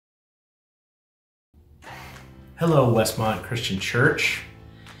Hello, Westmont Christian Church.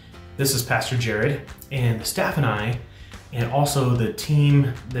 This is Pastor Jared, and the staff and I, and also the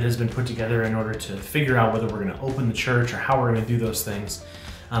team that has been put together in order to figure out whether we're going to open the church or how we're going to do those things.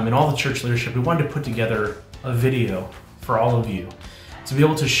 And all the church leadership, we wanted to put together a video for all of you to be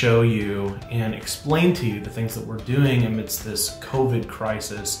able to show you and explain to you the things that we're doing amidst this COVID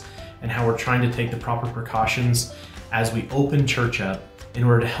crisis and how we're trying to take the proper precautions as we open church up in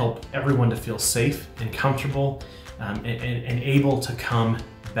order to help everyone to feel safe and comfortable and able to come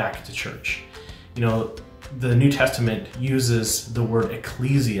back to church. You know, the New Testament uses the word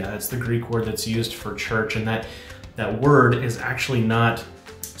ecclesia. It's the Greek word that's used for church, and that word is actually not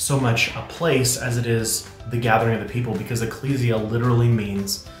so much a place as it is the gathering of the people, because ecclesia literally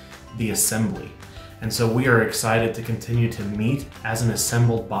means the assembly. And so we are excited to continue to meet as an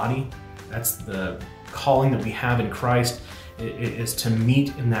assembled body. That's the calling that we have in Christ, is to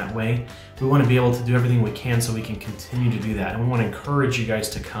meet in that way. We want to be able to do everything we can so we can continue to do that. And we want to encourage you guys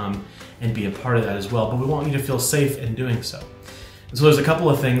to come and be a part of that as well. But we want you to feel safe in doing so. And so there's a couple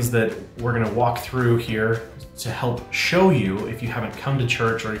of things that we're going to walk through here to help show you, if you haven't come to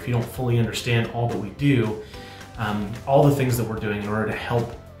church or if you don't fully understand all that we do, all the things that we're doing in order to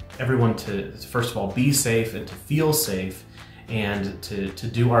help everyone to, first of all, be safe and to feel safe, and to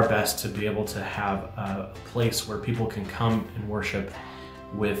do our best to be able to have a place where people can come and worship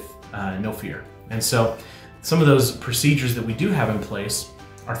with no fear. And so some of those procedures that we do have in place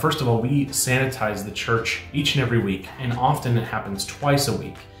are, first of all, we sanitize the church each and every week, and often it happens twice a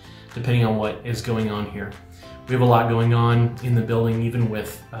week, depending on what is going on here. We have a lot going on in the building, even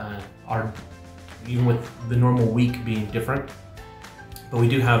with the normal week being different. But we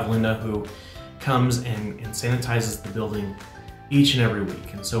do have Linda who comes and sanitizes the building each and every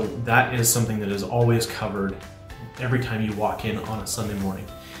week. And so that is something that is always covered every time you walk in on a Sunday morning.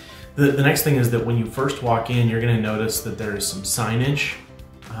 The next thing is that when you first walk in, you're going to notice that there is some signage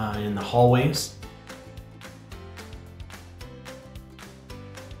in the hallways.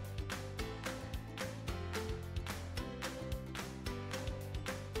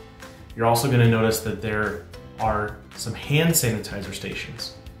 You're also going to notice that there are some hand sanitizer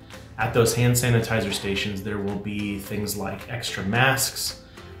stations. At those hand sanitizer stations, there will be things like extra masks,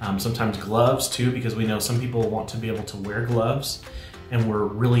 sometimes gloves too, because we know some people want to be able to wear gloves, and we're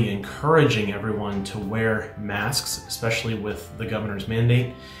really encouraging everyone to wear masks, especially with the governor's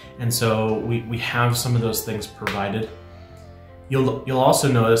mandate. And so we have some of those things provided. You'll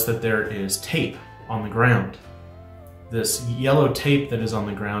also notice that there is tape on the ground. This yellow tape that is on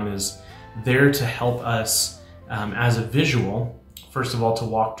the ground is there to help us as a visual, first of all, to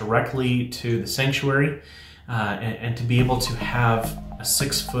walk directly to the sanctuary and to be able to have a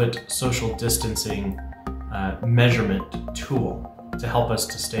 6-foot social distancing measurement tool to help us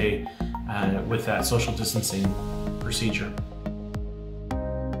to stay with that social distancing procedure.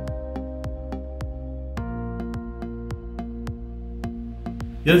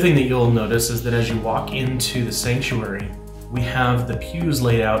 The other thing that you'll notice is that as you walk into the sanctuary, we have the pews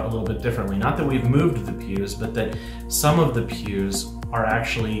laid out a little bit differently. Not that we've moved the pews, but that some of the pews are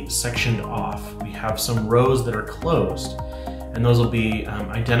actually sectioned off. We have some rows that are closed, and those will be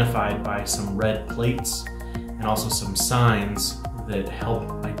identified by some red plates and also some signs that help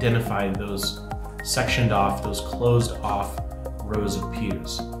identify those sectioned off, those closed off rows of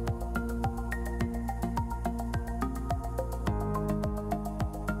pews.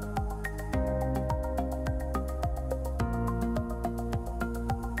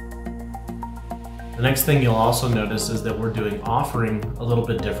 The next thing you'll also notice is that we're doing offering a little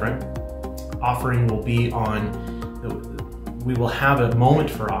bit different. Offering will be we will have a moment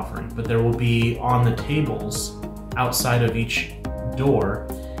for offering, but there will be on the tables outside of each door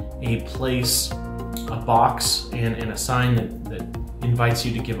a place, a box, and a sign that invites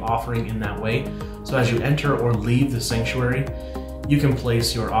you to give offering in that way. So as you enter or leave the sanctuary, you can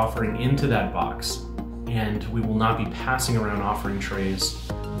place your offering into that box, and we will not be passing around offering trays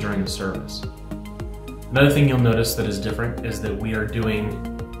during the service. Another thing you'll notice that is different is that we are doing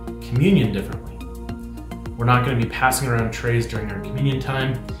communion differently. We're not going to be passing around trays during our communion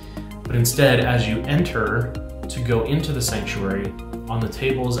time, but instead, as you enter to go into the sanctuary, on the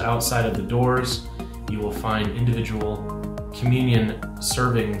tables outside of the doors, you will find individual communion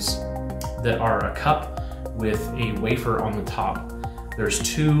servings that are a cup with a wafer on the top. There's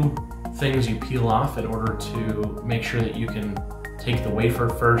 2 things you peel off in order to make sure that you can take the wafer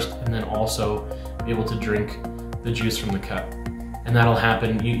first and then also be able to drink the juice from the cup. And that'll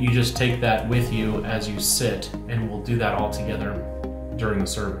happen, you just take that with you as you sit, and we'll do that all together during the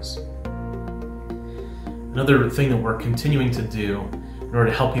service. Another thing that we're continuing to do in order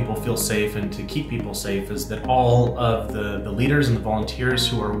to help people feel safe and to keep people safe, is that all of the leaders and the volunteers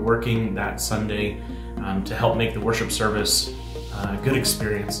who are working that Sunday to help make the worship service a good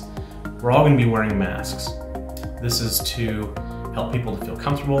experience, we're all going to be wearing masks. This is to help people to feel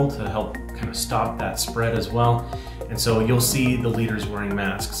comfortable, to help kind of stop that spread as well. And so you'll see the leaders wearing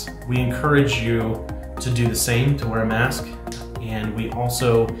masks. We encourage you to do the same, to wear a mask, and we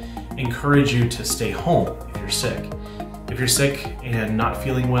also encourage you to stay home if you're sick. If you're sick and not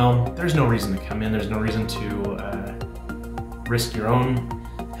feeling well, there's no reason to come in. There's no reason to risk your own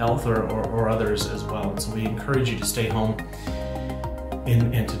health or others as well. And so we encourage you to stay home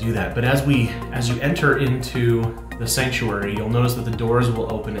and to do that. But as you enter into the sanctuary, you'll notice that the doors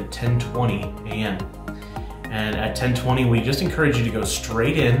will open at 10:20 a.m. And at 10:20, we just encourage you to go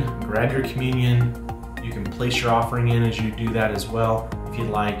straight in, grab your communion. You can place your offering in as you do that as well, if you'd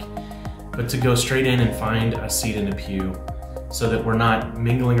like. But to go straight in and find a seat in a pew so that we're not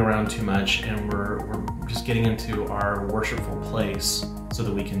mingling around too much and we're just getting into our worshipful place so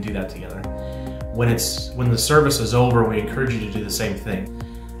that we can do that together. When the service is over, we encourage you to do the same thing.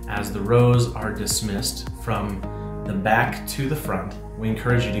 As the rows are dismissed from the back to the front, we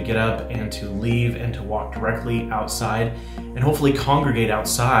encourage you to get up and to leave and to walk directly outside and hopefully congregate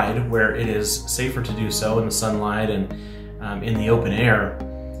outside where it is safer to do so in the sunlight and in the open air,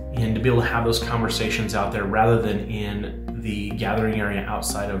 and to be able to have those conversations out there rather than in the gathering area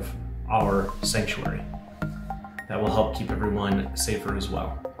outside of our sanctuary. That will help keep everyone safer as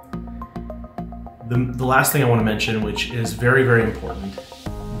well. The last thing I want to mention, which is very, very important,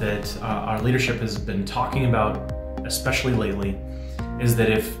 that our leadership has been talking about, especially lately, is that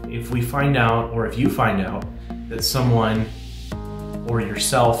if we find out, or if you find out, that someone or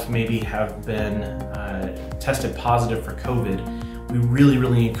yourself maybe have been tested positive for COVID, we really,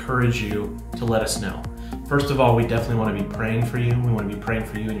 really encourage you to let us know. First of all, we definitely want to be praying for you. We want to be praying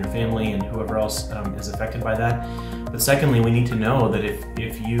for you and your family and whoever else is affected by that. But secondly, we need to know that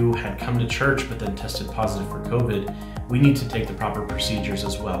if you had come to church but then tested positive for COVID, we need to take the proper procedures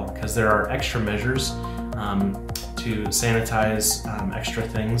as well, because there are extra measures to sanitize extra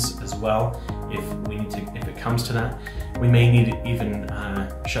things as well. If it comes to that, we may need to even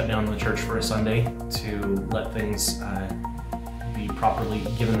shut down the church for a Sunday to let things be properly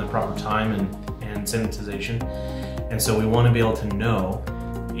given the proper time and sanitization. And so we want to be able to know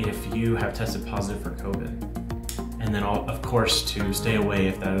if you have tested positive for COVID. And then of course to stay away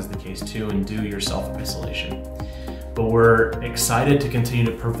if that is the case too, and do your self-isolation. But we're excited to continue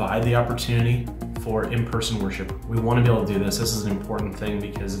to provide the opportunity for in-person worship. We want to be able to do this. This is an important thing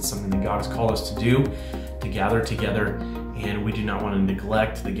because it's something that God has called us to do, to gather together, and we do not want to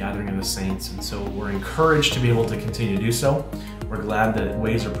neglect the gathering of the saints. And so we're encouraged to be able to continue to do so. We're glad that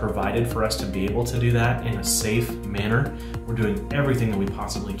ways are provided for us to be able to do that in a safe manner. We're doing everything that we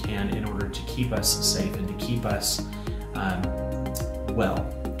possibly can in order to keep us safe and to keep us well.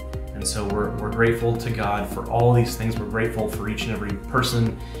 And so we're grateful to God for all these things. We're grateful for each and every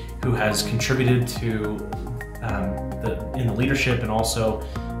person who has contributed to in the leadership, and also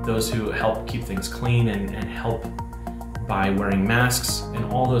those who help keep things clean and help by wearing masks and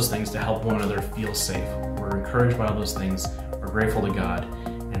all those things to help one another feel safe. We're encouraged by all those things. We're grateful to God.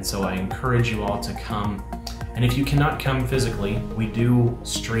 And so I encourage you all to come. And if you cannot come physically, we do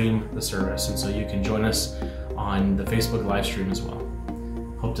stream the service. And so you can join us on the Facebook live stream as well.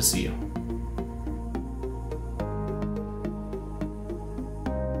 Hope to see you.